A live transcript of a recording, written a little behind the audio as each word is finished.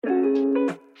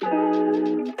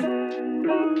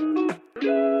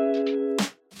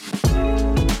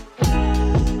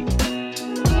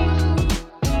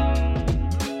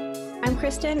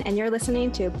Kristen, and you're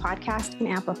listening to Podcast and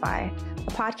Amplify,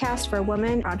 a podcast for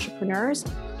women entrepreneurs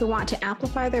who want to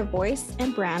amplify their voice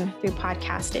and brand through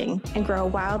podcasting and grow a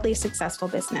wildly successful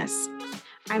business.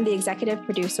 I'm the executive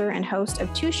producer and host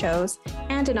of 2 shows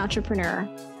and an entrepreneur,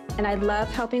 and I love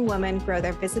helping women grow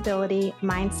their visibility,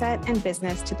 mindset, and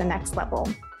business to the next level.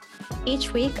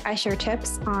 Each week, I share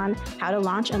tips on how to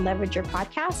launch and leverage your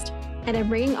podcast, and I'm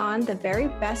bringing on the very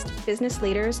best business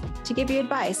leaders to give you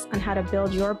advice on how to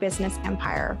build your business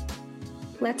empire.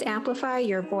 Let's amplify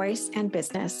your voice and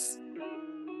business.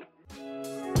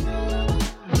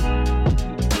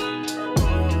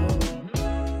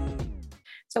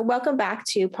 So welcome back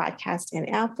to Podcast and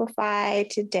Amplify.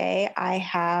 Today, I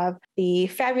have the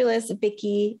fabulous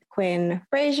Vicki Quinn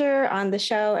Frazier on the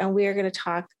show, and we are going to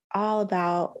talk all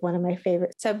about one of my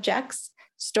favorite subjects,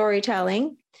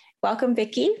 storytelling. Welcome,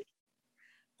 Vicki.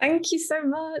 Thank you so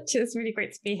much. It's really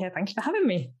great to be here. Thank you for having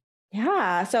me.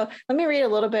 Yeah. So let me read a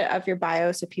little bit of your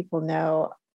bio so people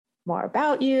know more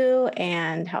about you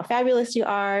and how fabulous you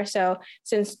are. So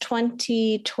since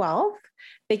 2012,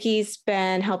 Vicki's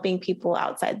been helping people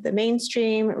outside the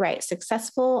mainstream write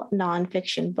successful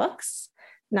nonfiction books,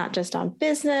 not just on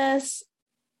business,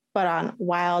 but on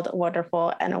wild,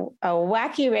 wonderful, and a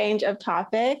wacky range of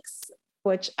topics,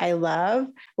 which I love.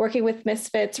 Working with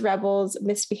misfits, rebels,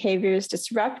 misbehaviors,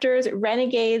 disruptors,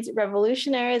 renegades,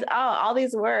 revolutionaries. Oh, all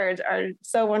these words are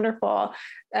so wonderful.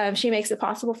 She makes it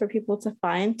possible for people to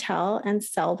find, tell, and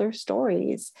sell their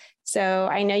stories. So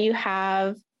I know you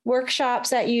have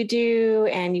workshops that you do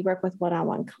and you work with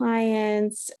one-on-one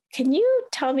clients. Can you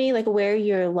tell me where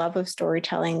your love of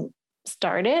storytelling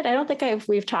started? I don't think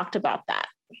we've talked about that.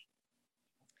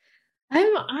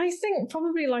 I think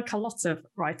probably like a lot of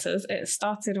writers, it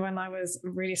started when I was a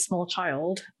really small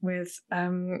child with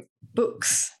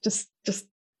books, just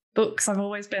books. I've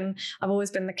always been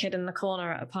the kid in the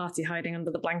corner at a party hiding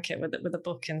under the blanket with a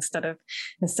book instead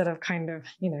of kind of,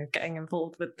 getting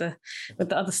involved with the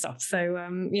other stuff. So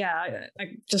I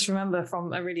just remember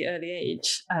from a really early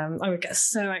age, I would get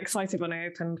so excited when I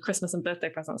opened Christmas and birthday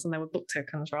presents and there were book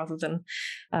tokens rather than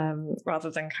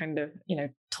kind of,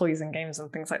 toys and games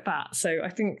and things like that. So I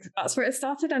think that's where it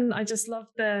started. And I just love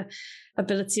the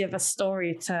ability of a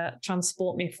story to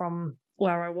transport me from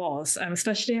where I was,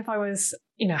 especially if I was,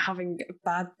 having a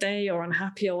bad day or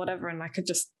unhappy or whatever, and I could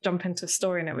just jump into a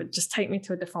story and it would just take me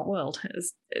to a different world.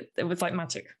 It was like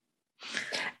magic.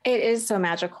 It is so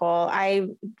magical. I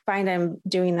find I'm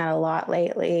doing that a lot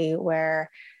lately because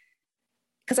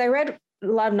I read a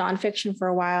lot of nonfiction for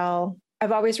a while.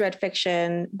 I've always read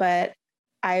fiction, but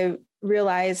I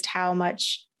realized how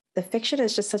much the fiction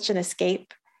is just such an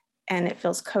escape and it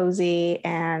feels cozy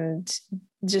and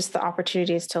just the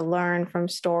opportunities to learn from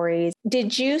stories.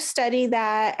 Did you study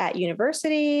that at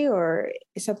university or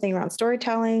something around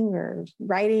storytelling or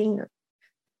writing?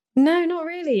 No, not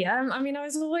really. I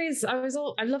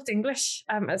loved English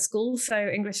at school. So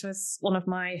English was one of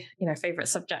my, favorite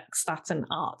subjects, that and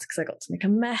art, because I got to make a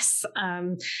mess.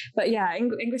 But yeah,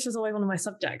 English was always one of my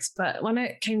subjects. But when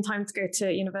it came time to go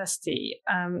to university,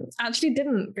 I actually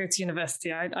didn't go to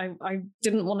university. I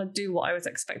didn't want to do what I was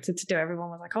expected to do. Everyone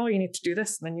was like, oh, you need to do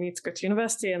this, and then you need to go to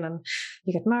university, and then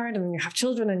you get married, and then you have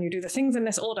children, and you do the things in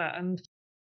this order. And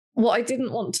what I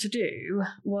didn't want to do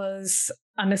was,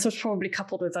 and this was probably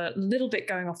coupled with a little bit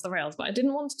going off the rails, but I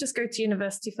didn't want to just go to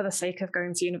university for the sake of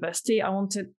going to university. I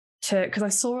wanted to, because I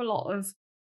saw a lot of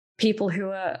people who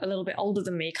were a little bit older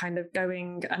than me kind of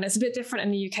going, and it's a bit different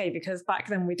in the UK because back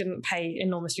then we didn't pay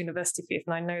enormous university fees.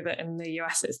 And I know that in the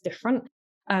US it's different.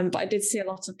 But I did see a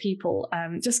lot of people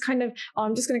just kind of, oh,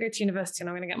 I'm just going to go to university and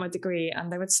I'm going to get my degree.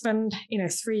 And they would spend,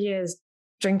 3 years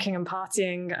drinking and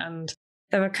partying, and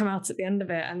they would come out at the end of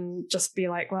it and just be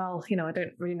like, well, I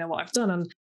don't really know what I've done.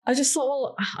 And I just thought,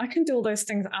 well, I can do all those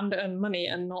things and earn money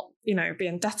and not, be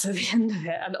in debt at the end of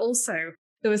it. And also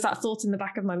there was that thought in the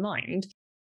back of my mind.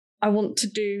 I want to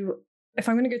do, if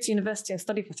I'm going to go to university and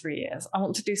study for 3 years, I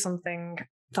want to do something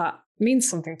that means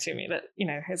something to me, that,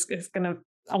 is going to,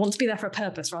 I want to be there for a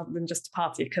purpose rather than just a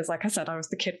party. Because like I said, I was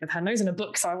the kid with her nose in a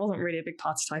book, so I wasn't really a big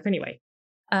party type anyway.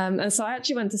 And so I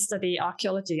actually went to study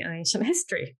archaeology and ancient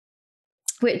history,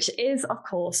 which is, of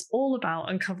course, all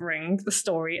about uncovering the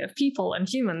story of people and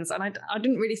humans. And I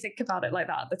didn't really think about it like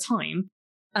that at the time.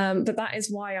 But that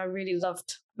is why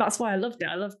that's why I loved it.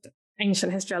 I loved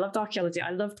ancient history. I loved archaeology.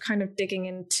 I loved kind of digging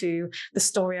into the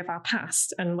story of our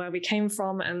past and where we came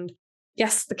from. And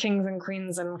yes, the kings and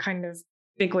queens and kind of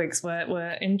bigwigs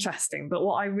were interesting. But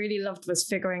what I really loved was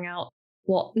figuring out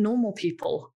what normal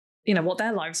people, what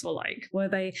their lives were like.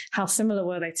 How similar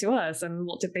were they to us? And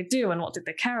what did they do? And what did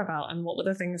they care about? And what were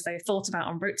the things they thought about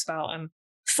and wrote about? And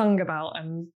sung about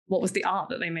and what was the art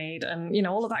that they made and,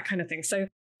 all of that kind of thing. So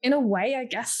in a way, I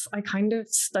guess I kind of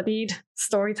studied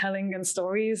storytelling and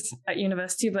stories at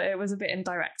university, but it was a bit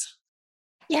indirect.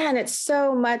 Yeah. And it's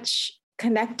so much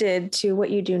connected to what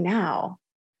you do now.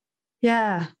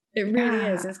 Yeah, it really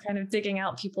is. It's kind of digging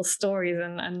out people's stories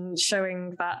and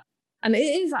showing that. And it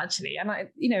is actually, and I,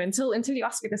 until you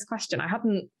asked me this question, I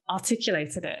hadn't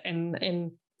articulated it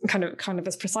in kind of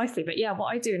as precisely. But yeah,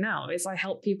 what I do now is I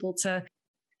help people to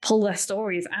pull their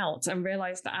stories out and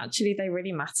realize that actually they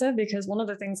really matter. Because one of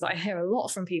the things that I hear a lot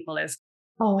from people is,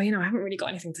 oh, I haven't really got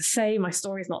anything to say. My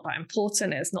story's not that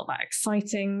important. It's not that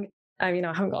exciting. I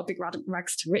haven't got a big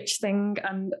rags to rich thing.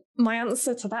 And my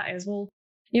answer to that is, well,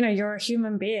 you're a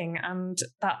human being and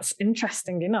that's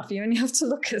interesting enough. You only have to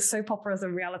look at soap operas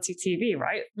and reality TV,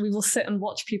 right? We will sit and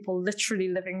watch people literally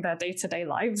living their day-to-day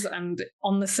lives. And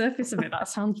on the surface of it, that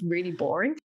sounds really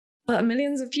boring. But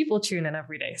millions of people tune in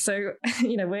every day. So,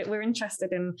 we're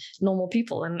interested in normal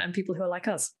people and people who are like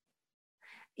us.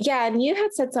 Yeah. And you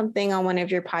had said something on one of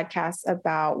your podcasts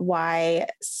about why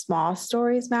small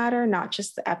stories matter, not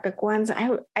just the epic ones.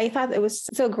 I thought it was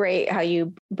so great how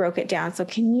you broke it down. So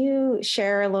can you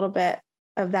share a little bit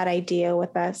of that idea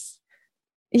with us?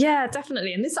 Yeah,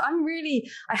 definitely. And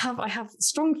I have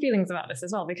strong feelings about this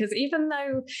as well, because even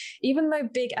though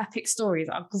big epic stories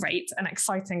are great and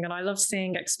exciting, and I love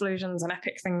seeing explosions and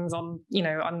epic things on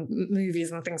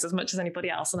movies and things as much as anybody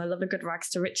else, and I love a good rags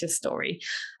to riches story.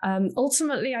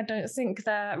 Ultimately, I don't think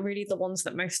they're really the ones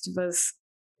that most of us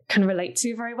can relate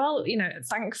to very well,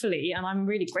 thankfully, and I'm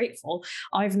really grateful.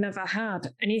 I've never had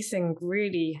anything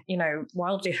really,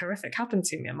 wildly horrific happen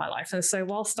to me in my life. And so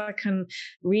whilst I can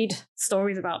read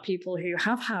stories about people who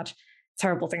have had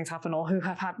terrible things happen or who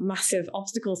have had massive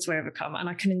obstacles to overcome, and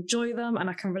I can enjoy them and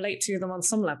I can relate to them on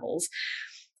some levels,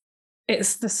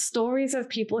 it's the stories of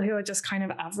people who are just kind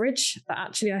of average that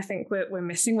actually I think we're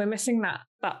missing. We're missing that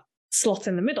slot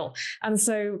in the middle. And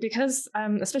so because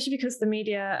especially because the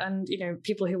media and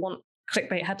people who want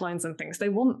clickbait headlines and things, they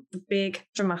want the big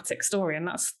dramatic story, and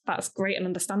that's great and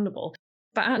understandable.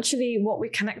 But actually what we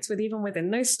connect with even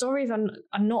within those stories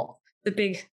are not the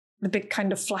big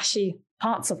kind of flashy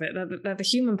parts of it. They're the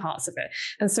human parts of it.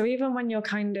 And so even when you're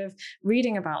kind of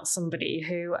reading about somebody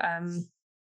who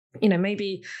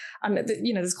maybe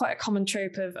there's quite a common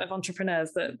trope of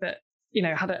entrepreneurs that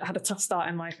had a tough start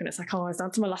in life, and it's like, oh, I was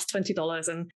down to my last $20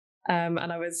 and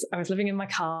I was living in my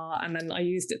car and then I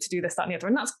used it to do this, that, and the other,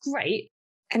 and that's great.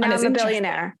 And now I'm a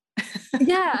billionaire.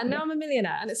 Yeah, and now I'm a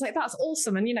millionaire, and it's like, that's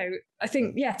awesome. And I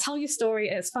think, yeah, tell your story.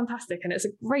 It's fantastic and it's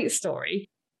a great story.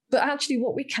 But actually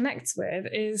what we connect with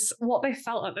is what they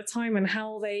felt at the time and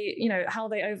how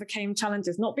they overcame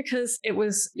challenges, not because it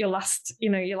was your last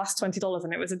 $20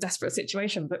 and it was a desperate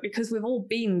situation, but because we've all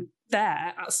been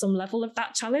there at some level of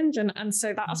that challenge. And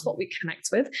so that's what we connect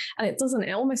with. And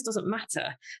it almost doesn't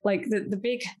matter. Like the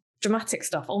big dramatic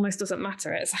stuff almost doesn't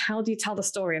matter. It's how do you tell the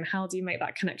story and how do you make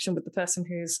that connection with the person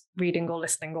who's reading or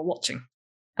listening or watching?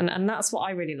 And that's what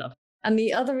I really love. And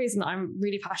the other reason that I'm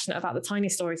really passionate about the tiny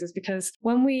stories is because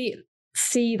when we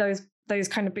see those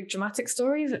kind of big dramatic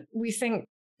stories, we think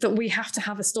that we have to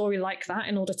have a story like that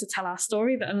in order to tell our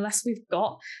story, that unless we've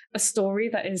got a story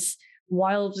that is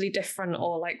wildly different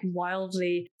or like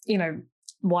wildly,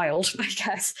 wild, I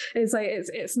guess,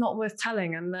 it's not worth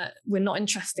telling and that we're not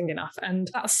interesting enough. And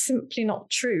that's simply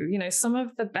not true. Some of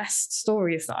the best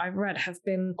stories that I've read have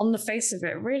been, on the face of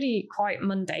it, really quite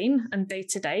mundane and day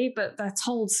to day, but they're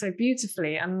told so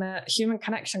beautifully and the human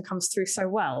connection comes through so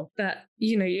well that,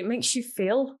 it makes you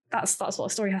feel. That's what a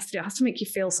story has to do. It has to make you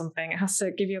feel something. It has to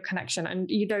give you a connection,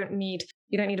 and you don't need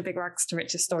a big rags to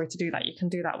riches story to do that. You can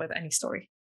do that with any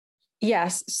story.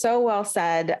 Yes, so well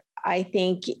said. I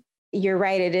think you're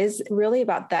right. It is really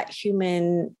about that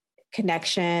human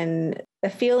connection. The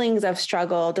feelings of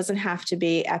struggle doesn't have to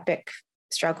be epic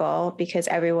struggle because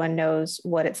everyone knows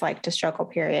what it's like to struggle,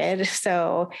 period.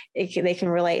 So they can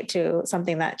relate to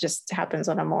something that just happens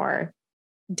on a more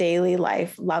daily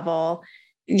life level.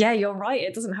 Yeah, you're right.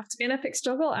 It doesn't have to be an epic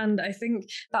struggle. And I think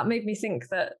that made me think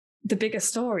that the bigger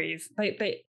stories,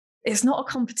 it's not a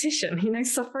competition.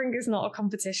 Suffering is not a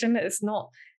competition. It's not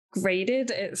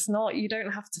graded. It's not, you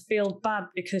don't have to feel bad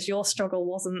because your struggle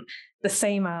wasn't the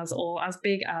same as or as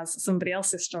big as somebody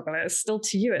else's struggle. It's still,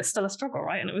 to you, it's still a struggle,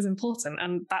 right? And it was important.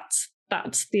 And that's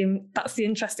the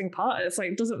interesting part. It's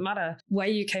like, it doesn't matter where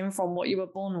you came from, what you were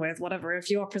born with, whatever. If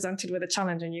you are presented with a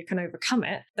challenge and you can overcome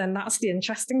it, then that's the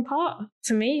interesting part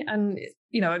to me. And,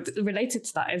 related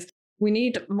to that is we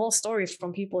need more stories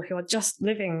from people who are just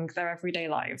living their everyday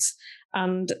lives.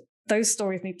 And those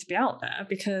stories need to be out there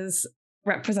because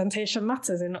representation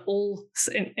matters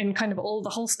in kind of all the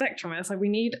whole spectrum. It's like we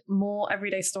need more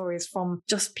everyday stories from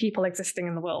just people existing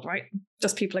in the world, right?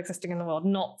 Just people existing in the world,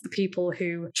 not the people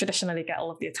who traditionally get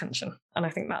all of the attention. And I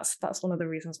think that's one of the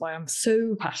reasons why I'm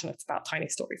so passionate about tiny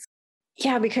stories.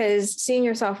 Yeah, because seeing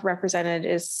yourself represented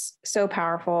is so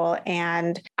powerful.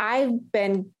 And I've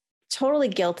been totally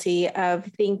guilty of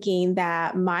thinking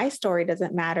that my story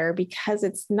doesn't matter because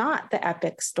it's not the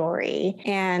epic story.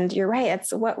 And you're right,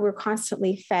 it's what we're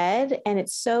constantly fed. And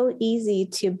it's so easy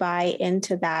to buy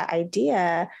into that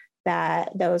idea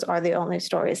that those are the only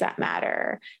stories that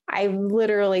matter. I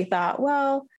literally thought,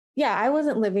 well, yeah, I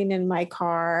wasn't living in my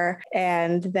car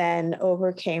and then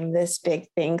overcame this big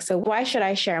thing. So why should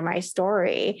I share my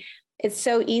story? It's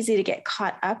so easy to get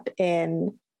caught up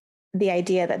in the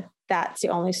idea that that's the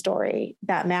only story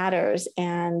that matters.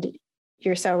 And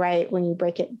you're so right when you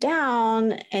break it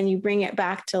down and you bring it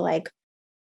back to like,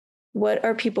 what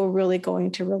are people really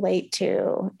going to relate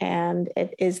to? And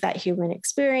it is that human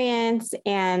experience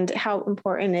and how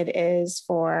important it is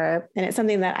and it's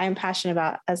something that I'm passionate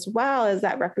about as well, is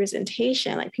that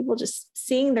representation, like people just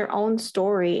seeing their own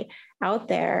story out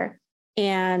there.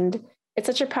 And it's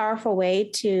such a powerful way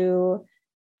to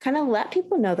kind of let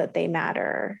people know that they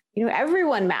matter.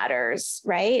 Everyone matters,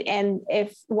 right? And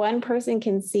if one person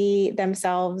can see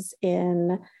themselves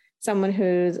in someone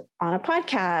who's on a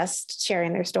podcast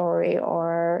sharing their story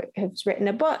or has written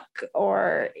a book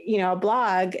or, a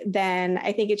blog, then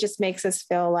I think it just makes us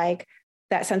feel like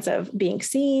that sense of being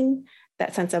seen,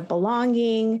 that sense of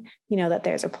belonging, that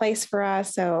there's a place for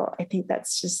us. So I think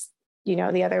that's just,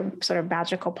 the other sort of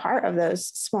magical part of those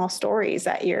small stories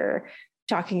that you're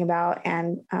talking about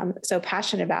and so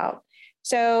passionate about.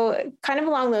 So kind of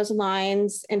along those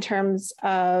lines in terms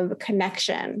of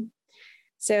connection.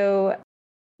 So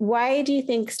why do you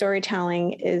think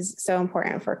storytelling is so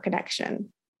important for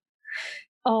connection?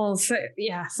 Oh, so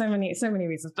many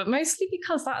reasons, but mostly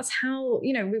because that's how,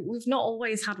 we've not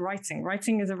always had writing.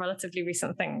 Writing is a relatively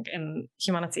recent thing in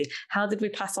humanity. How did we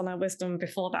pass on our wisdom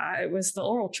before that? It was the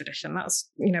oral tradition.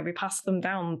 That's, we passed them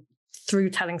down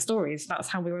through telling stories. That's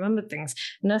how we remembered things.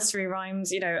 Nursery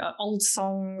rhymes, old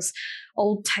songs,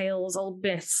 old tales, old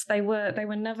myths. They were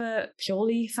never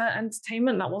purely for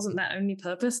entertainment. That wasn't their only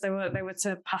purpose. They were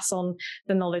to pass on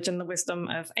the knowledge and the wisdom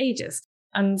of ages.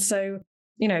 And so,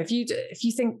 if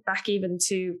you think back even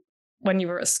to when you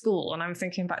were at school, and I'm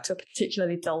thinking back to a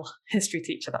particularly dull history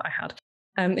teacher that I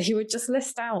had, he would just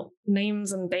list out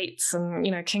names and dates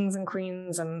and, kings and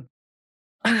queens and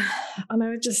I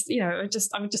would just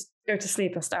go to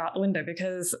sleep and stare out the window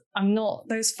because I'm not,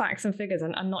 those facts and figures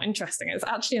are not interesting. It's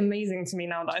actually amazing to me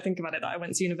now that I think about it, that I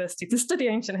went to university to study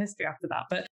ancient history after that.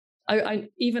 But I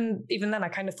even then I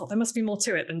kind of thought there must be more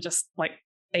to it than just like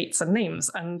dates and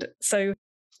names. And so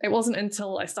it wasn't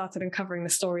until I started uncovering the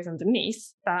stories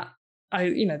underneath that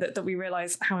that we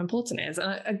realize how important it is.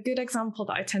 And a good example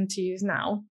that I tend to use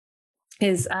now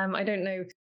is, I don't know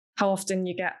how often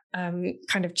you get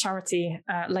kind of charity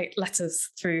letters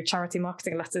through, charity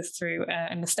marketing letters through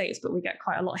in the States, but we get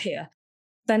quite a lot here.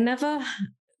 They're never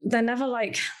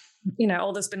like,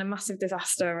 oh, there's been a massive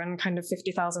disaster and kind of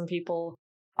 50,000 people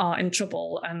are in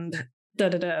trouble and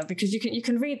because you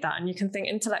can read that and you can think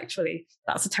intellectually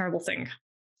that's a terrible thing,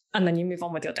 and then you move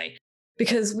on with your day.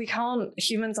 Because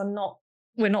humans are not,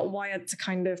 we're not wired to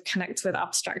kind of connect with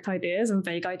abstract ideas and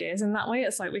vague ideas in that way.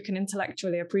 It's like we can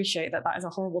intellectually appreciate that is a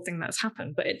horrible thing that's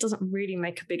happened, but it doesn't really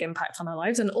make a big impact on our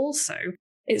lives. And also,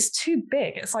 it's too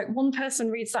big. It's like one person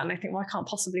reads that and they think, well, I can't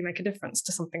possibly make a difference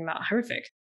to something that horrific.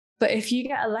 But if you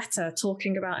get a letter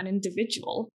talking about an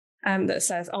individual that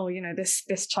says, oh,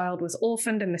 this child was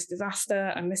orphaned in this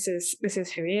disaster, and this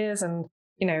is who he is, and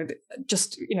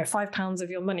just £5 of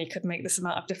your money could make this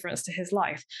amount of difference to his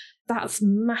life. That's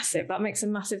massive. That makes a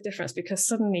massive difference because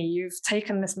suddenly you've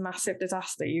taken this massive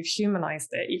disaster, you've humanized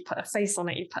it, you've put a face on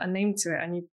it, you've put a name to it,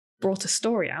 and you've brought a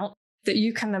story out that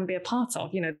you can then be a part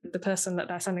of. The person that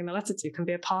they're sending the letter to can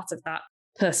be a part of that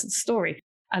person's story.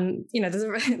 And,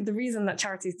 the reason that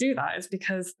charities do that is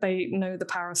because they know the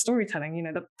power of storytelling,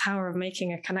 the power of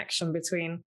making a connection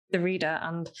between the reader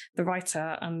and the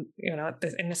writer and,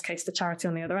 in this case, the charity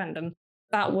on the other end. And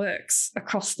that works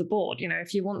across the board.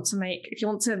 If you want to make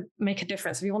a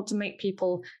difference, if you want to make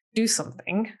people do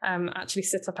something, actually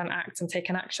sit up and act and take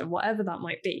an action, whatever that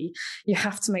might be, you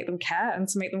have to make them care. And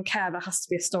to make them care, there has to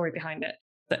be a story behind it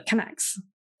that connects.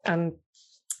 And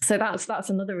so that's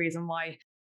another reason why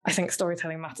I think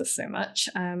storytelling matters so much.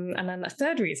 And then a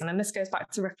third reason, and this goes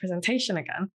back to representation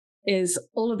again, is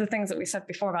all of the things that we said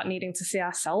before about needing to see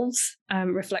ourselves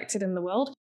reflected in the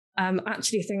world.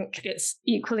 actually think it's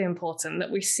equally important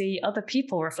that we see other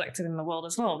people reflected in the world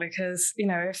as well. Because,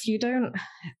 if you don't,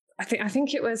 I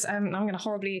think it was, I'm going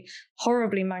to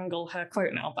horribly mangle her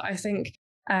quote now, but I think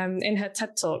in her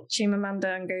TED talk,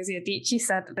 Chimamanda Ngozi Adichie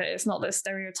said that it's not that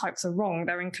stereotypes are wrong,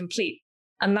 they're incomplete.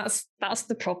 And that's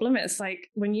the problem. It's like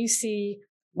when you see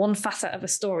one facet of a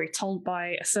story told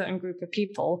by a certain group of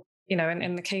people,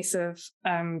 in the case of,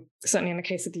 certainly in the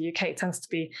case of the UK, it tends to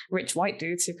be rich white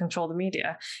dudes who control the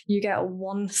media. You get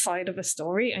one side of a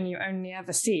story and you only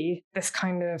ever see this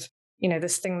kind of,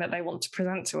 this thing that they want to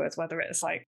present to us, whether it's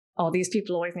like, oh, these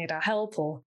people always need our help,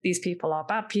 or these people are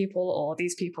bad people, or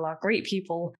these people are great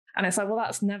people. And it's like, well,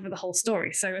 that's never the whole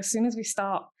story. So as soon as we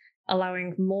start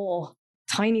allowing more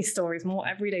tiny stories, more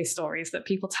everyday stories that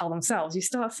people tell themselves, you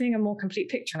start seeing a more complete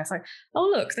picture. And it's like, oh,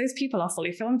 look, those people are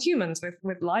fully formed humans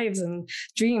with lives and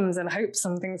dreams and hopes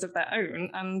and things of their own.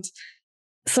 And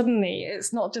suddenly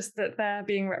it's not just that they're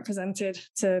being represented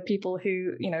to people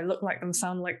who, look like them,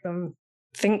 sound like them,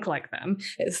 think like them.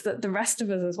 It's that the rest of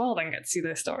us as well then get to see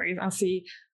those stories and see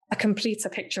a completer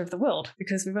picture of the world,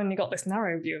 because we've only got this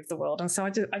narrow view of the world. And so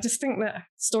I just think that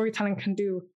storytelling can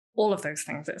do all of those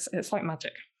things. It's like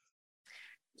magic.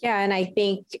 Yeah. And I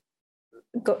think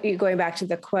going back to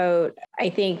the quote, I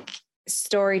think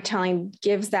storytelling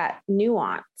gives that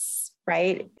nuance,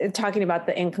 right? Talking about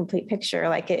the incomplete picture,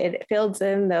 like it fills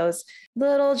in those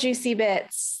little juicy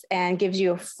bits and gives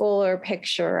you a fuller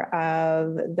picture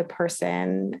of the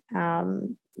person,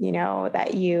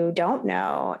 that you don't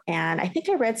know. And I think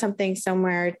I read something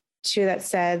somewhere too that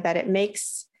said that it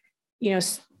makes,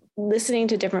 listening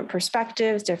to different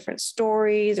perspectives, different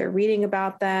stories, or reading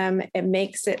about them, it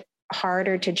makes it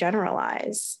harder to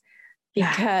generalize,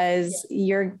 because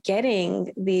you're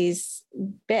getting these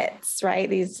bits, right?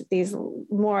 These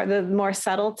more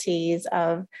subtleties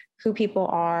of who people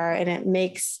are, and it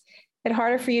makes it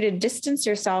harder for you to distance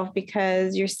yourself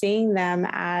because you're seeing them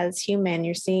as human,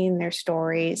 you're seeing their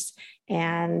stories,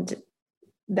 and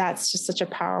that's just such a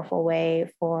powerful way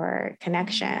for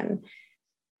connection.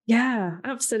 Yeah,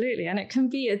 absolutely. And it can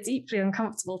be a deeply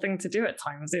uncomfortable thing to do at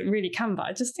times. It really can, but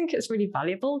I just think it's really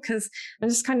valuable, because I'm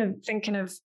just kind of thinking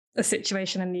of a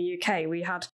situation in the UK. We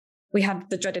had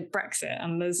the dreaded Brexit,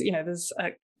 and there's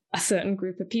a certain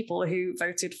group of people who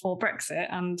voted for Brexit,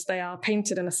 and they are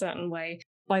painted in a certain way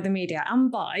by the media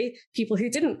and by people who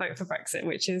didn't vote for Brexit,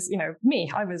 which is, me.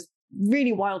 I was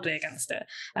really wildly against it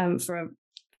for a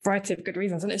variety of good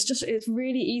reasons. And it's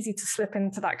really easy to slip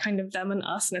into that kind of them and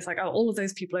us. And it's like, oh, all of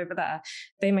those people over there,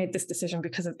 they made this decision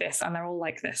because of this, and they're all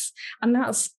like this. And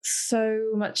that's so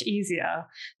much easier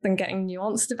than getting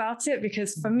nuanced about it.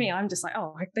 Because for me, I'm just like,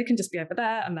 oh, they can just be over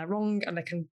there and they're wrong, and they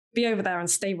can be over there and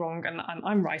stay wrong, and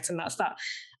I'm right, and that's that.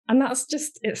 And that's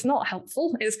just, it's not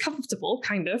helpful. It's comfortable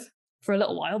kind of for a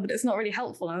little while, but it's not really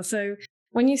helpful. And so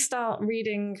when you start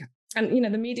reading, and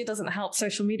the media doesn't help,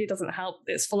 social media doesn't help,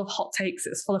 it's full of hot takes,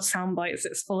 it's full of sound bites,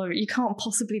 you can't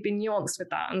possibly be nuanced with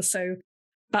that. And so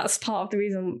that's part of the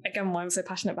reason, again, why I'm so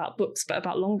passionate about books, but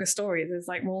about longer stories, is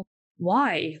like, well,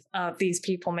 why are these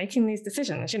people making these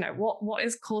decisions? What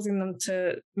is causing them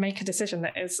to make a decision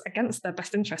that is against their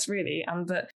best interest, really, and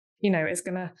that, is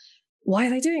gonna, why are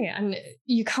they doing it? And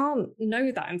you can't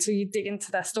know that until you dig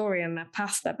into their story and their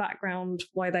past, their background,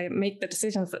 why they make the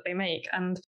decisions that they make.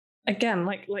 And again,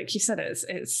 like you said,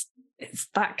 it's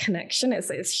that connection.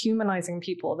 It's humanizing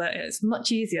people, that it's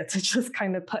much easier to just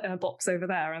kind of put in a box over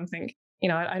there and think,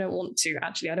 I don't want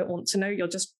to know. You're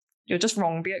just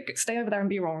wrong. Stay over there and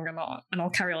be wrong, and I'll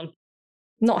carry on.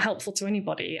 Not helpful to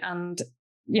anybody. And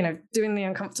doing the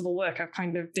uncomfortable work of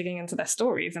kind of digging into their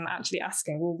stories and actually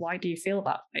asking, well, why do you feel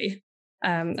that way?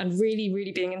 And really,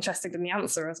 really being interested in the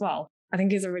answer as well, I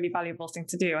think is a really valuable thing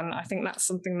to do. And I think that's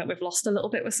something that we've lost a little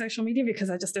bit with social media, because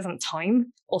there just isn't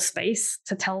time or space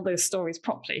to tell those stories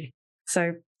properly.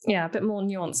 So yeah, a bit more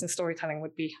nuance in storytelling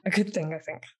would be a good thing, I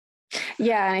think.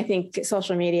 Yeah. And I think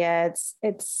social media,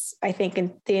 I think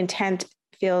the intent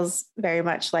feels very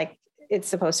much like it's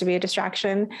supposed to be a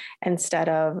distraction, instead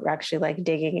of actually like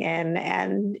digging in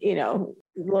and,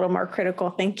 a little more critical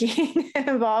thinking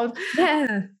involved.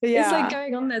 Yeah. It's like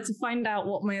going on there to find out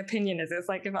what my opinion is. It's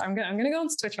like, if I'm going to go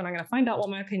onto Twitter and I'm going to find out what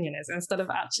my opinion is, instead of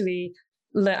actually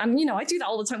and I do that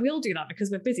all the time. We all do that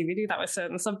because we're busy. We do that with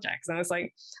certain subjects, and it's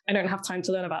like, I don't have time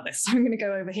to learn about this, so I'm going to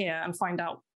go over here and find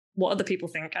out what other people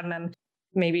think, and then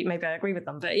maybe I agree with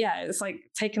them. But yeah, it's like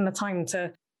taking the time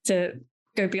to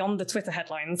go beyond the Twitter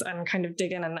headlines and kind of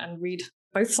dig in and read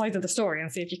both sides of the story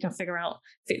and see if you can figure out,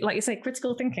 like you say,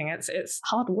 critical thinking. It's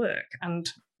hard work, and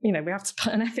we have to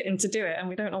put an effort in to do it, and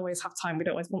we don't always have time. We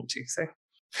don't always want to. So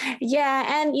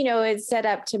Yeah. And, it's set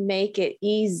up to make it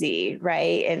easy,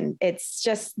 right? And it's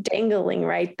just dangling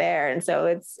right there. And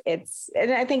so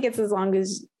and I think it's as long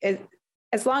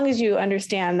as you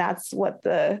understand that's what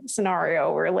the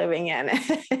scenario we're living in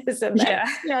is, and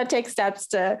then, take steps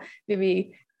to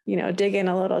maybe, dig in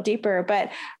a little deeper.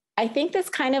 But I think this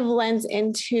kind of lends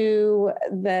into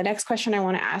the next question I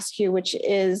want to ask you, which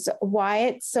is why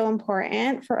it's so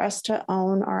important for us to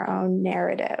own our own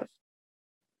narrative.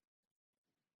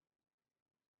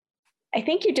 I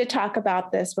think you did talk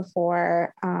about this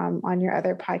before on your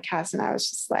other podcast, and I was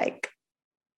just like,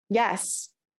 yes,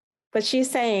 but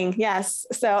she's saying yes.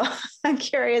 So I'm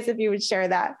curious if you would share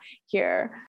that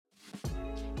here.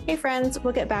 Hey friends,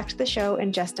 we'll get back to the show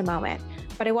in just a moment,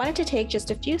 but I wanted to take just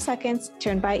a few seconds to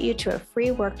invite you to a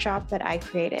free workshop that I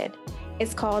created.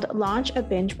 It's called Launch a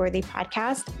Binge-Worthy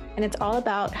Podcast, and it's all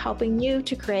about helping you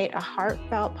to create a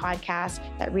heartfelt podcast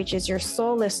that reaches your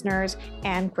soul listeners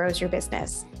and grows your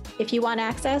business. If you want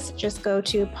access, just go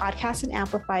to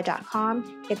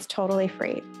podcastandamplify.com. It's totally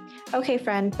free. Okay,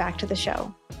 friend, back to the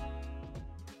show.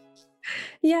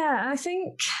 Yeah, I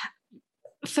think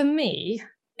for me,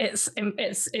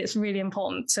 it's really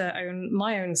important to own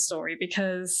my own story,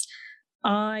 because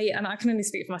I can only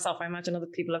speak for myself. I imagine other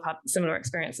people have had similar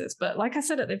experiences, but like I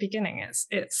said at the beginning,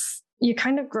 it's you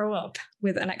kind of grow up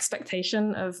with an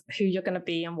expectation of who you're going to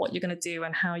be and what you're going to do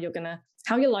and how your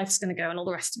life's going to go and all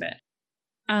the rest of it.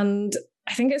 And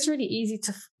I think it's really easy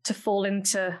to fall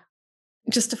into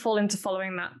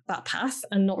following that path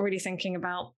and not really thinking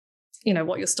about,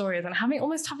 what your story is, and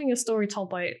having your story told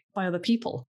by other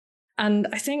people. And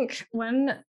I think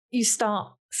when you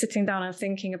start sitting down and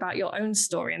thinking about your own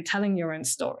story and telling your own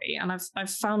story, and I've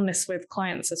found this with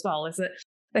clients as well, is that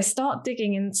they start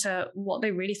digging into what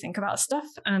they really think about stuff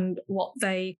and what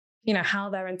they, how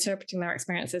they're interpreting their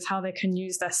experiences, how they can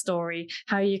use their story,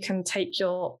 how you can take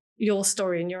your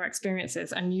story and your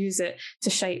experiences and use it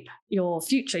to shape your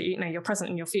future, your present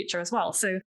and your future as well.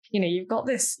 So, you've got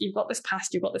this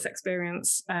past, you've got this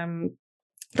experience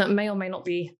that may or may not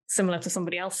be similar to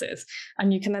somebody else's.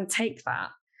 And you can then take that,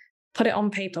 put it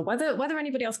on paper, whether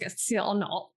anybody else gets to see it or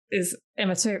not is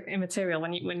immaterial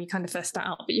when you kind of first start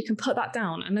out, but you can put that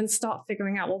down and then start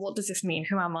figuring out, well, what does this mean?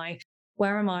 Who am I?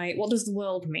 Where am I? What does the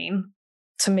world mean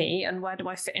to me, and where do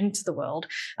I fit into the world?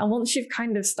 And once you've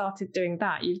kind of started doing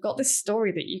that, you've got this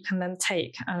story that you can then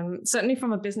take, certainly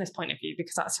from a business point of view,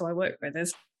 because that's who I work with,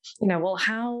 is, well,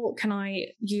 how can I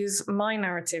use my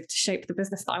narrative to shape the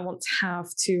business that I want to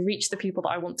have, to reach the people that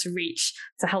I want to reach,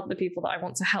 to help the people that I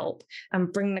want to help,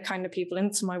 and bring the kind of people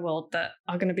into my world that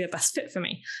are going to be a best fit for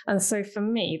me. And so for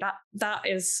me, that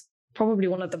is probably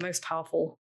one of the most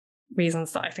powerful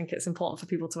reasons that I think it's important for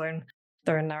people to own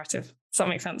their own narrative. Does that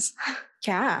make sense?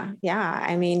 Yeah.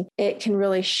 I mean, it can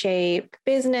really shape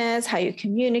business, how you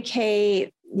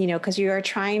communicate, because you are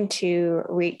trying to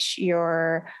reach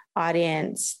your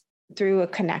audience through a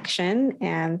connection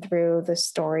and through the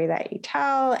story that you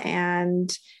tell,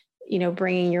 and,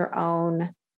 bringing your own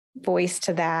voice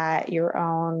to that, your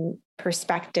own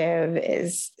perspective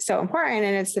is so important.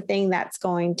 And it's the thing that's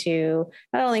going to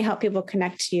not only help people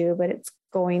connect to you, but it's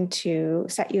going to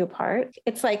set you apart.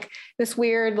 It's like this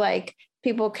weird,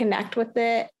 people connect with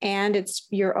it and it's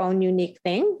your own unique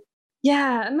thing.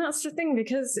 Yeah. And that's the thing,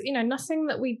 because, nothing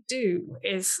that we do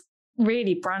is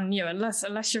really brand new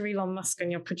unless you're Elon Musk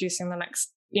and you're producing the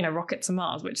next, rocket to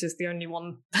Mars, which is the only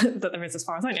one that there is as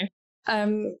far as I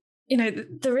know.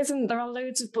 There are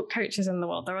loads of book coaches in the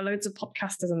world. There are loads of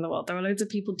podcasters in the world. There are loads of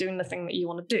people doing the thing that you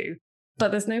want to do,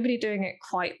 but there's nobody doing it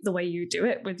quite the way you do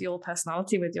it, with your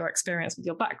personality, with your experience, with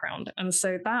your background. And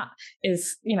so that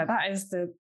is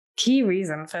the key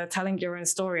reason for telling your own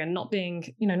story and not being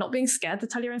scared to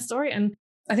tell your own story. And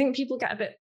I think people get a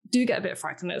bit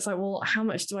frightened. It's like, well, how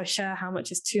much do I share? How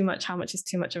much is too much? How much is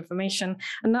too much information?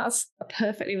 And that's a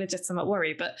perfectly legitimate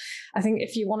worry. But I think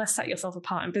if you want to set yourself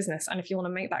apart in business, and if you want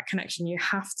to make that connection, you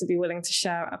have to be willing to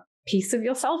share a piece of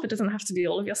yourself. It doesn't have to be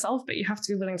all of yourself, but you have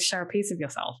to be willing to share a piece of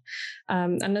yourself.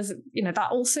 And there's,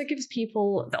 that also gives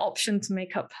people the option to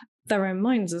make up their own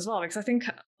minds as well. Because I think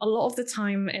a lot of the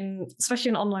time, especially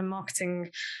in online marketing,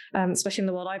 especially in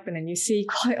the world I've been in, you see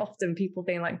quite often people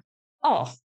being like,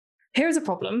 oh, here is a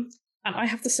problem and I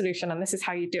have the solution and this is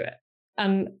how you do it.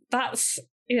 And that's,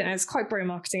 it's quite bro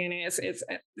marketing, and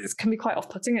it can be quite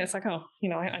off-putting. It's like, oh,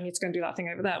 I need to go and do that thing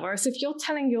over there. Whereas if you're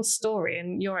telling your story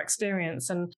and your experience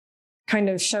and kind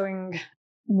of showing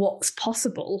what's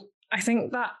possible, I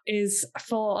think that is,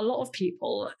 for a lot of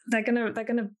people, they're gonna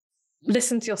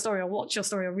listen to your story or watch your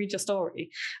story or read your story,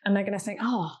 and they're gonna think,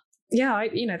 oh yeah,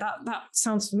 that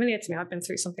sounds familiar to me. I've been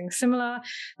through something similar.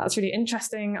 That's really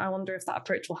interesting. I wonder if that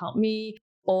approach will help me.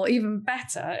 Or even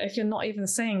better, if you're not even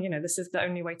saying, this is the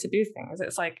only way to do things,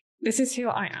 it's like, this is who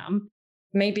I am.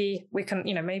 Maybe we can,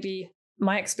 maybe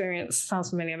my experience sounds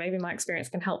familiar. Maybe my experience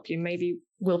can help you. Maybe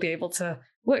we'll be able to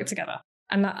work together.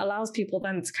 And that allows people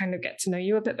then to kind of get to know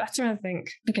you a bit better and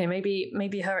think, okay,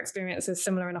 maybe her experience is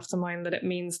similar enough to mine that it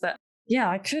means that, yeah,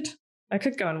 I could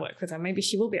go and work with her. Maybe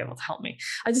she will be able to help me.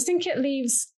 I think it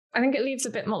leaves a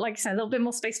bit more, like I said, a little bit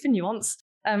more space for nuance.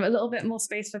 A little bit more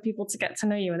space for people to get to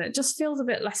know you, and it just feels a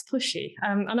bit less pushy.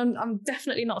 And I'm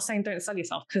definitely not saying don't sell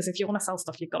yourself, because if you want to sell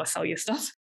stuff, you've got to sell your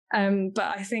stuff.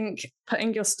 But I think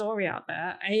putting your story out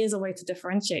there, A, is a way to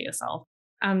differentiate yourself,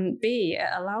 and B, it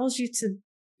allows you to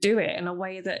do it in a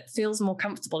way that feels more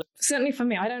comfortable. Certainly for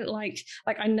me, I don't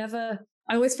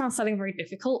I always found selling very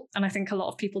difficult, and I think a lot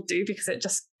of people do, because it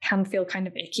just can feel kind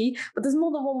of icky. But there's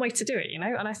more than one way to do it,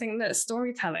 and I think that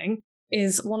storytelling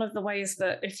is one of the ways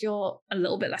that if you're a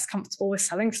little bit less comfortable with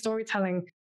selling storytelling,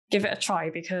 give it a try,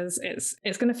 because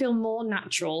it's going to feel more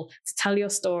natural to tell your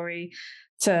story,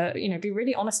 to, be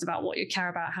really honest about what you care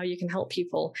about, how you can help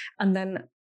people, and then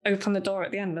open the door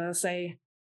at the end and say,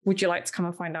 would you like to come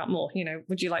and find out more?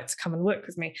 Would you like to come and work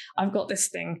with me? I've got this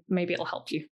thing, maybe it'll help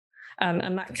you.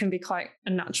 And that can be quite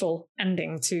a natural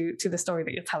ending to the story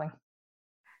that you're telling.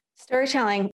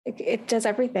 Storytelling, it does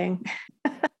everything.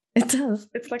 It does.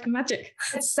 It's like magic.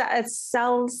 It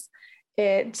sells,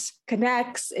 it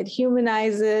connects, it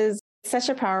humanizes. Such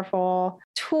a powerful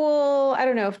tool. I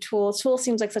don't know if tool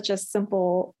seems like such a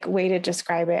simple way to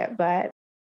describe it, but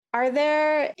are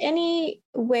there any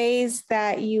ways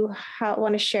that you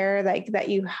want to share, like that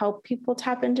you help people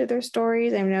tap into their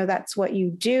stories? I know that's what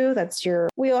you do. That's your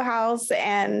wheelhouse.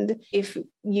 And if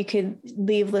you could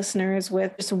leave listeners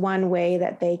with just one way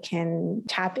that they can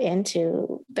tap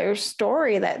into their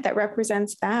story that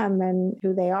represents them and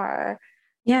who they are.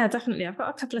 Yeah, definitely. I've got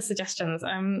a couple of suggestions.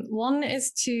 One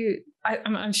is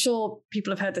I'm sure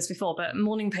people have heard this before, but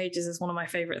morning pages is one of my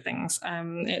favorite things.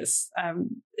 It's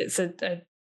a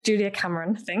Julia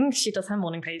Cameron thing. She does her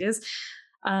morning pages.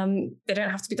 They don't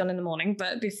have to be done in the morning,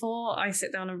 but before I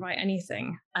sit down and write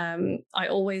anything, I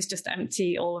always just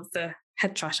empty all of the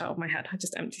head trash out of my head. I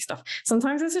just empty stuff.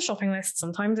 Sometimes it's a shopping list.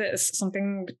 Sometimes it's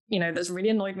something, that's really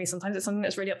annoyed me. Sometimes it's something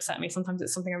that's really upset me. Sometimes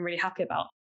it's something I'm really happy about.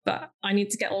 But I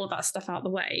need to get all of that stuff out of the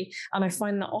way. And I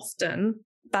find that often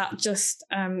that just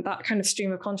that kind of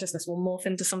stream of consciousness will morph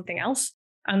into something else.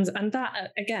 And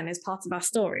that again is part of our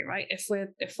story, right?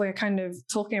 If we're kind of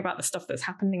talking about the stuff that's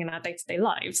happening in our day-to-day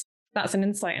lives, that's an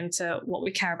insight into what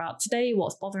we care about today,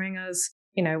 what's bothering us,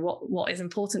 what is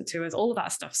important to us, all of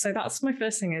that stuff. So that's my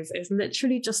first thing is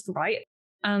literally just write.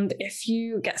 And if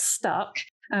you get stuck,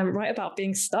 write about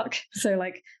being stuck. So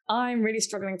like, I'm really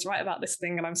struggling to write about this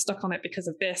thing and I'm stuck on it because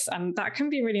of this. And that can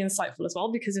be really insightful as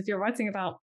well, because if you're writing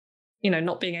about,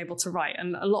 not being able to write,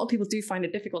 and a lot of people do find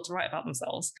it difficult to write about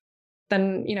themselves,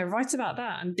 then, write about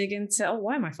that and dig into,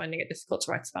 why am I finding it difficult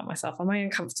to write about myself? Am I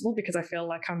uncomfortable because I feel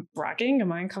like I'm bragging?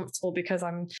 Am I uncomfortable because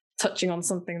I'm touching on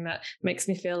something that makes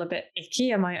me feel a bit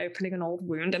icky? Am I opening an old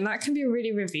wound? And that can be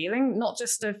really revealing, not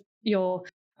just of your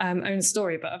own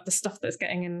story, but of the stuff that's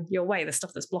getting in your way, the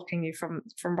stuff that's blocking you from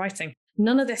writing.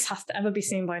 None of this has to ever be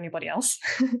seen by anybody else.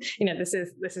 This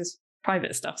is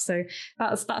private stuff. So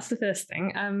that's the first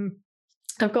thing.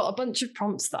 I've got a bunch of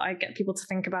prompts that I get people to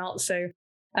think about. So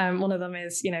one of them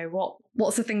is,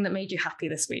 what's the thing that made you happy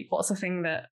this week? What's the thing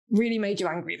that really made you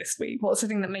angry this week? What's the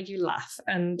thing that made you laugh?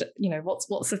 And,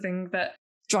 what's the thing that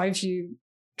drives you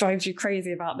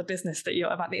crazy about the business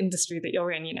about the industry that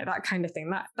you're in, that kind of thing.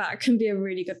 That can be a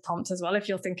really good prompt as well if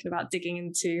you're thinking about digging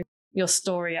into your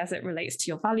story as it relates to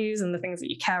your values and the things that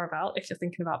you care about, if you're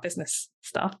thinking about business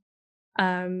stuff.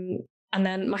 And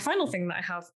then my final thing that I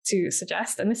have to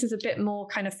suggest, and this is a bit more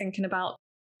kind of thinking about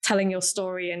telling your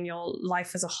story and your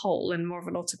life as a whole in more of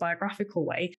an autobiographical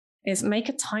way, is make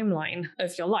a timeline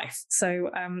of your life.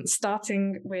 So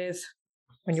starting with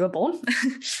when you were born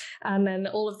and then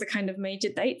all of the kind of major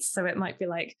dates. So it might be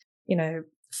like,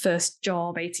 first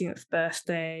job, 18th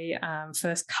birthday,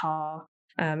 first car,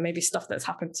 maybe stuff that's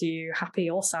happened to you, happy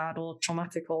or sad or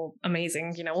traumatic or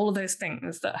amazing, all of those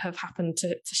things that have happened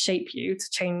to shape you, to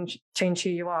change who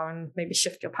you are and maybe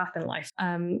shift your path in life.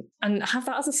 And have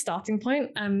that as a starting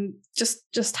point.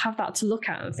 Just have that to look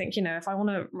at and think, if I want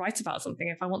to write about something,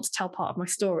 if I want to tell part of my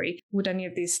story, would any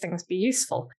of these things be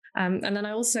useful? And then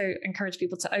I also encourage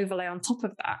people to overlay on top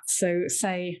of that. So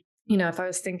say, if I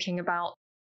was thinking about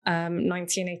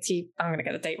 1980, I'm going to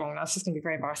get the date wrong now, it's just going to be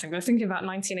very embarrassing, but I was thinking about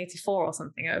 1984 or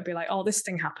something, it would be like, this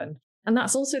thing happened. And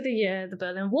that's also the year the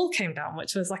Berlin Wall came down,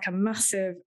 which was like a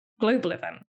massive global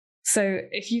event. So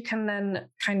if you can then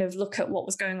kind of look at what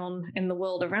was going on in the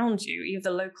world around you, either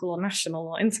local or national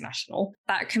or international,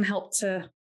 that can help to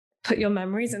put your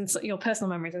memories and your personal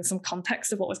memories in some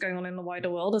context of what was going on in the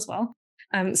wider world as well.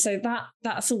 So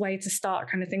that's a way to start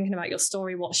kind of thinking about your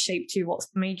story, what shaped you, what's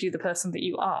made you the person that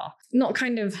you are. Not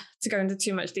kind of to go into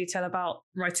too much detail about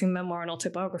writing memoir and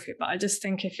autobiography, but I just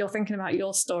think if you're thinking about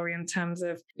your story in terms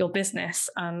of your business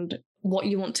and what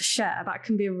you want to share, that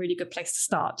can be a really good place to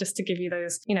start, just to give you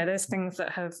those, those things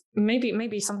that have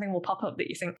maybe something will pop up that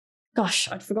you think, gosh,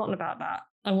 I'd forgotten about that.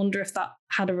 I wonder if that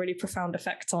had a really profound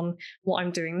effect on what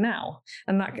I'm doing now.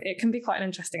 And that it can be quite an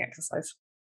interesting exercise.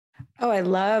 Oh, I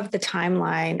love the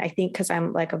timeline. I think because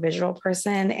I'm like a visual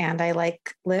person and I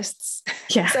like lists.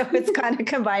 Yeah. So it's kind of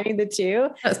combining the two.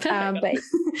 That's perfect. But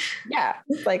yeah,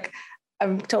 like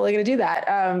I'm totally going to do that.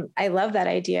 I love that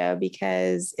idea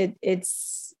because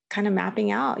it's kind of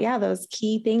mapping out, those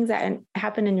key things that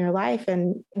happen in your life.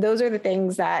 And those are the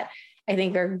things that I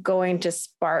think are going to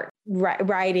spark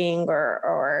writing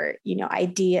or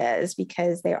ideas,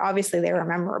 because they were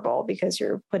memorable because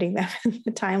you're putting them in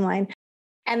the timeline.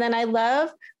 And then I love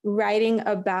writing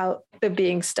about the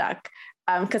being stuck,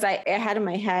 because I had in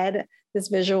my head this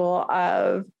visual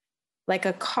of like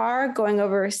a car going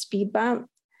over a speed bump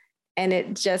and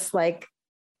it just like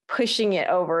pushing it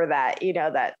over that,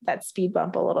 that speed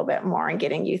bump a little bit more and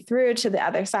getting you through to the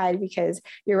other side, because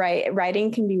you're right.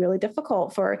 Writing can be really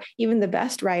difficult for even the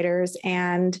best writers.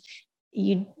 And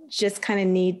you just kind of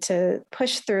need to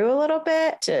push through a little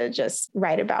bit to just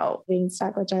write about being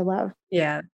stuck, which I love.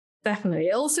 Yeah. Definitely.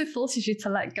 It also forces you to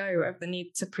let go of the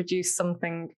need to produce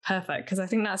something perfect, because I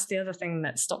think that's the other thing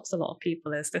that stops a lot of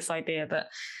people, is this idea that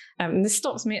this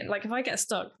stops me. Like if I get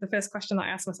stuck, the first question that I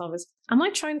ask myself is, am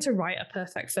I trying to write a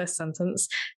perfect first sentence?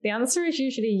 The answer is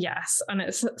usually yes. And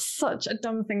it's such a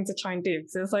dumb thing to try and do,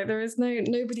 because it's like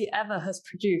nobody ever has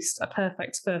produced a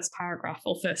perfect first paragraph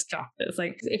or first draft. It's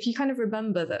like, if you kind of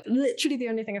remember that literally the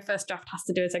only thing a first draft has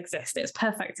to do is exist, it's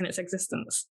perfect in its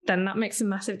existence, then that makes a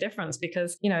massive difference,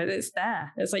 because, it's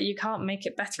there. It's like you can't make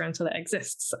it better until it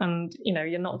exists. And,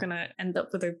 you're not going to end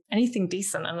up with anything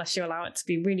decent unless you allow it to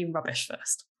be really rubbish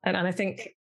first. And I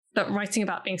think that writing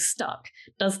about being stuck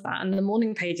does that. And the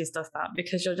morning pages does that,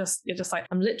 because you're just like,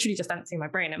 I'm literally just emptying my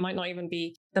brain. There might not even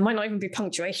be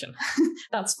punctuation.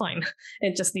 That's fine.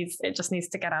 It just needs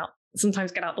to get out.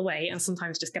 Sometimes get out the way, and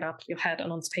sometimes just get out of your head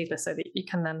and onto paper so that you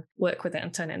can then work with it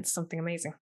and turn it into something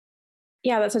amazing.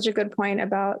 Yeah, that's such a good point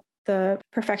about the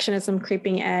perfectionism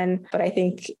creeping in. But I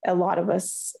think a lot of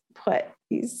us put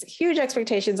these huge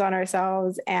expectations on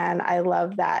ourselves. And I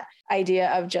love that idea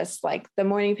of just like the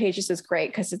morning pages is great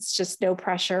because it's just no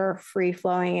pressure, free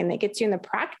flowing, and it gets you in the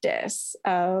practice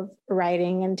of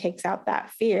writing and takes out that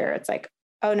fear. It's like,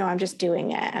 oh no, I'm just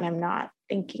doing it and I'm not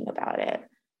thinking about it,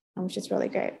 which is really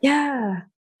great. Yeah.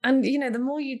 And, the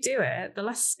more you do it, the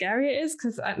less scary it is,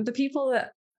 because the people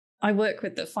that I work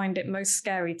with that find it most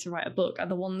scary to write a book are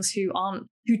the ones who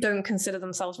don't consider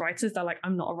themselves writers. They're like,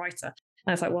 I'm not a writer.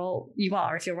 And it's like, well, you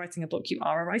are. If you're writing a book, you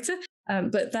are a writer.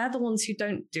 But they're the ones who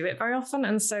don't do it very often.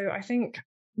 And so I think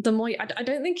the more, I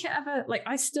don't think it ever, like,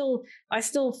 I still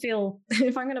feel,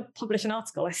 if I'm going to publish an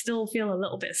article, I still feel a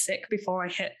little bit sick before I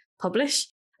hit publish.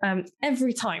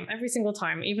 Every single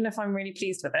time, even if I'm really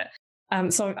pleased with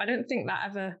it. So I don't think that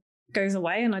ever goes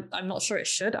away, and I'm not sure it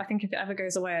should. I think if it ever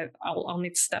goes away, I'll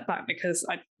need to step back, because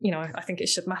I think it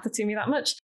should matter to me that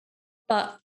much.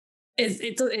 But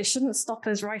it shouldn't stop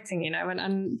us writing,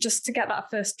 and just to get that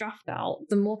first draft out,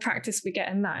 the more practice we get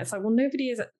in that, it's like, well,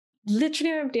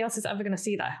 literally nobody else is ever going to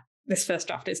see this first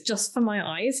draft. It's just for my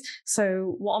eyes.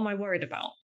 So what am I worried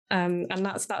about? And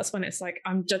that's when it's like,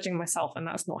 I'm judging myself, and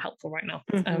that's not helpful right now.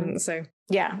 Mm-hmm. So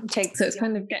it's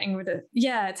kind of getting rid of,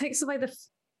 it takes away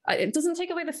it doesn't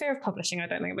take away the fear of publishing, I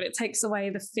don't think, but it takes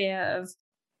away the fear of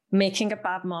making a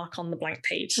bad mark on the blank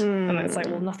page. And it's like,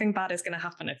 well, nothing bad is going to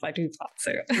happen if I do that.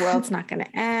 So the world's not going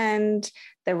to end.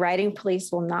 The writing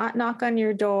police will not knock on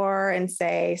your door and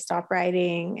say, stop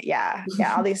writing. Yeah.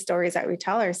 All these stories that we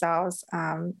tell ourselves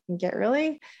get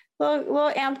really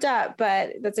little amped up,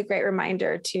 but that's a great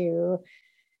reminder to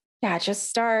just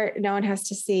start. No one has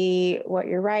to see what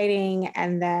you're writing.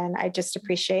 And then I just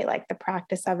appreciate like the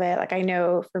practice of it. Like I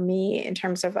know for me, in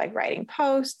terms of like writing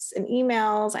posts and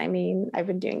emails, I mean, I've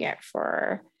been doing it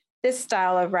for this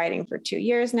style of writing for 2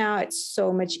 years now. It's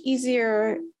so much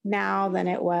easier now than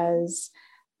it was,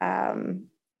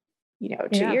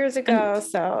 2 years ago.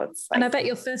 So it's like, and I bet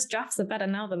your first drafts are better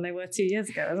now than they were 2 years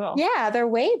ago as well. Yeah, they're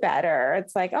way better.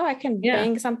 It's like, I can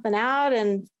bang something out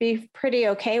and be pretty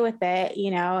okay with it,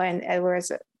 and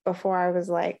whereas before I was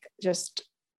like just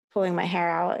pulling my hair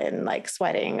out and like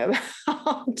sweating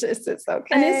about just, it's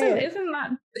okay.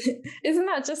 And isn't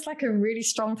that just like a really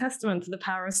strong testament to the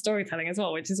power of storytelling as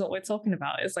well, which is what we're talking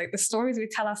about. It's like the stories we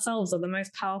tell ourselves are the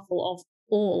most powerful of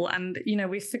all. And,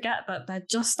 we forget that they're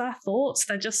just our thoughts.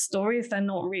 They're just stories. They're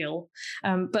not real.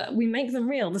 But we make them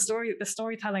real. The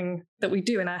storytelling that we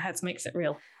do in our heads makes it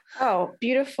real. Oh,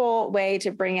 beautiful way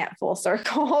to bring it full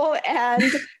circle and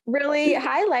really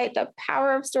highlight the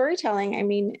power of storytelling. I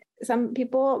mean, some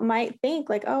people might think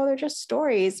like, oh, they're just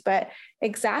stories, but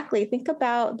exactly. Think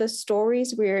about the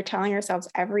stories we're telling ourselves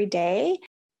every day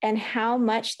and how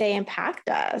much they impact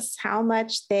us, how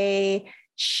much they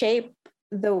shape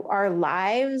our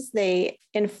lives. They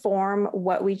inform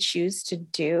what we choose to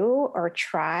do or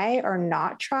try or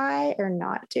not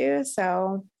do.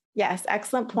 So yes,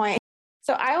 excellent point.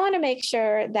 So I want to make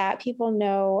sure that people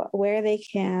know where they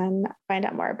can find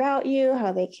out more about you,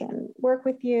 how they can work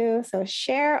with you. So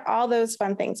share all those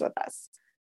fun things with us.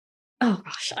 Oh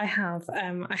gosh, I have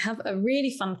a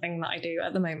really fun thing that I do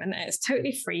at the moment. It's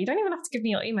totally free. You don't even have to give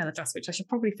me your email address, which I should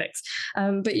probably fix.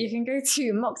 But you can go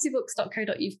to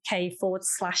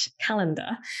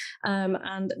moxiebooks.co.uk/calendar.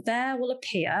 And there will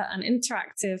appear an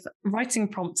interactive writing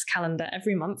prompts calendar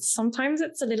every month. Sometimes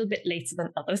it's a little bit later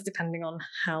than others, depending on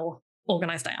how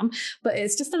organized I am, but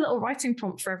it's just a little writing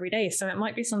prompt for every day. So it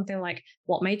might be something like,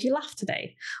 what made you laugh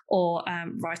today? Or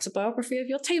write a biography of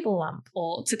your table lamp.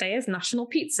 Or today is National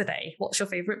Pizza Day. What's your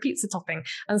favorite pizza topping?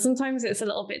 And sometimes it's a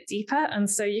little bit deeper. And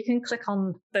so you can click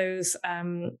on those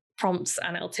prompts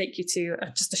and it'll take you to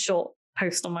just a short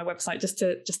post on my website just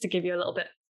to give you a little bit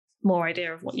more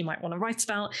idea of what you might want to write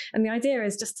about. And the idea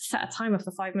is just to set a timer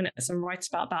for 5 minutes and write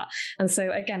about that. And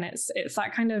so again, it's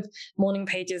that kind of morning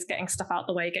pages, getting stuff out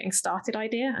the way, getting started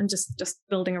idea, and just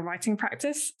building a writing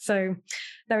practice. So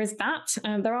there is that.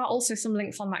 There are also some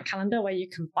links on that calendar where you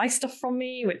can buy stuff from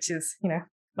me, which is,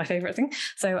 my favorite thing.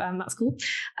 So that's cool.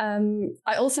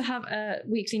 I also have a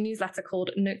weekly newsletter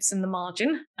called Notes in the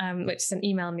Margin, which is an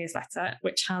email newsletter,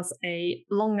 which has a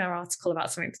longer article about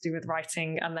something to do with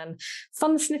writing, and then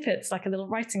fun snippets like a little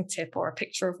writing tip or a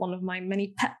picture of one of my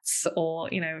many pets, or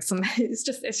it's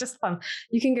just fun.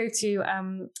 You can go to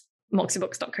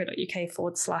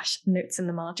moxiebooks.co.uk/notes in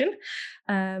the margin.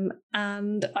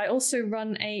 And I also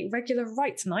run a regular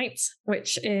Write Night,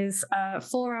 which is a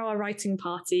 4-hour writing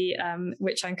party,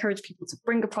 which I encourage people to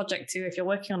bring a project to. If you're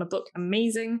working on a book,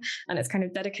 amazing. And it's kind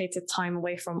of dedicated time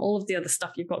away from all of the other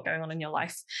stuff you've got going on in your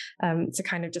life, to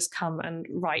kind of just come and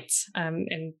write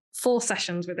in 4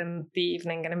 sessions within the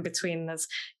evening, and in between there's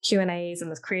Q&As and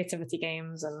there's creativity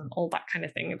games and all that kind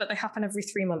of thing. But they happen every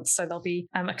 3 months, so there'll be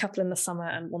a couple in the summer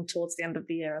and one towards the end of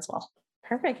the year as well.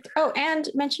 Perfect. Oh, and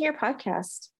mention your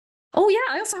podcast. Oh yeah,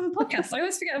 I also have a podcast. I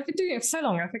always forget. I've been doing it for so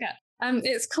long, I forget.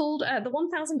 It's called The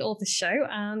 1000 Authors Show,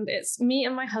 and it's me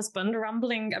and my husband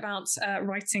rambling about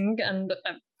writing and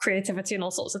creativity and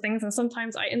all sorts of things. And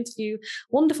sometimes I interview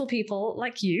wonderful people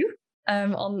like you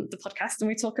on the podcast, and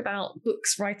we talk about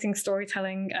books, writing,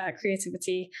 storytelling,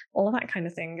 creativity, all of that kind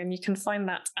of thing. And you can find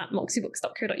that at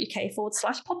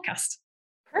moxiebooks.co.uk/podcast.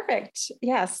 Perfect.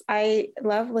 Yes, I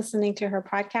love listening to her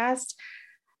podcast.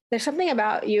 There's something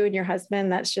about you and your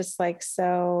husband that's just like,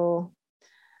 so,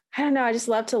 I don't know. I just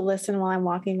love to listen while I'm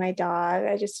walking my dog.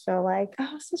 I just feel like,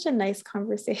 oh, such a nice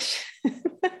conversation.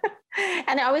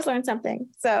 And I always learn something.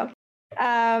 So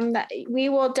we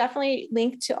will definitely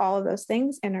link to all of those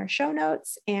things in our show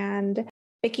notes. And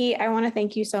Vicki, I want to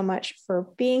thank you so much for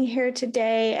being here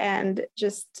today and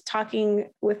just talking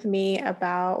with me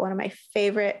about one of my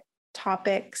favorite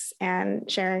topics and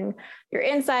sharing your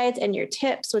insights and your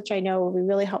tips, which I know will be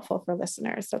really helpful for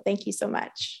listeners. So thank you so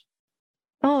much.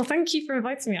 Oh, thank you for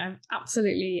inviting me. I've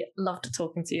absolutely loved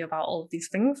talking to you about all of these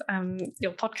things.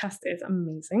 Your podcast is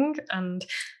amazing, and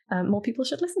more people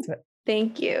should listen to it.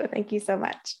 Thank you. Thank you so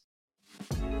much.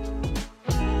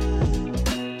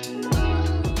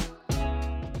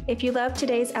 If you loved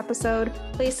today's episode,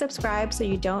 please subscribe so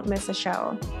you don't miss a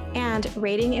show. And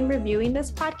rating and reviewing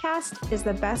this podcast is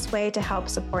the best way to help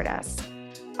support us.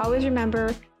 Always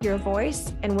remember, your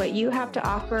voice and what you have to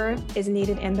offer is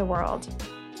needed in the world.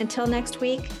 Until next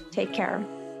week, take care.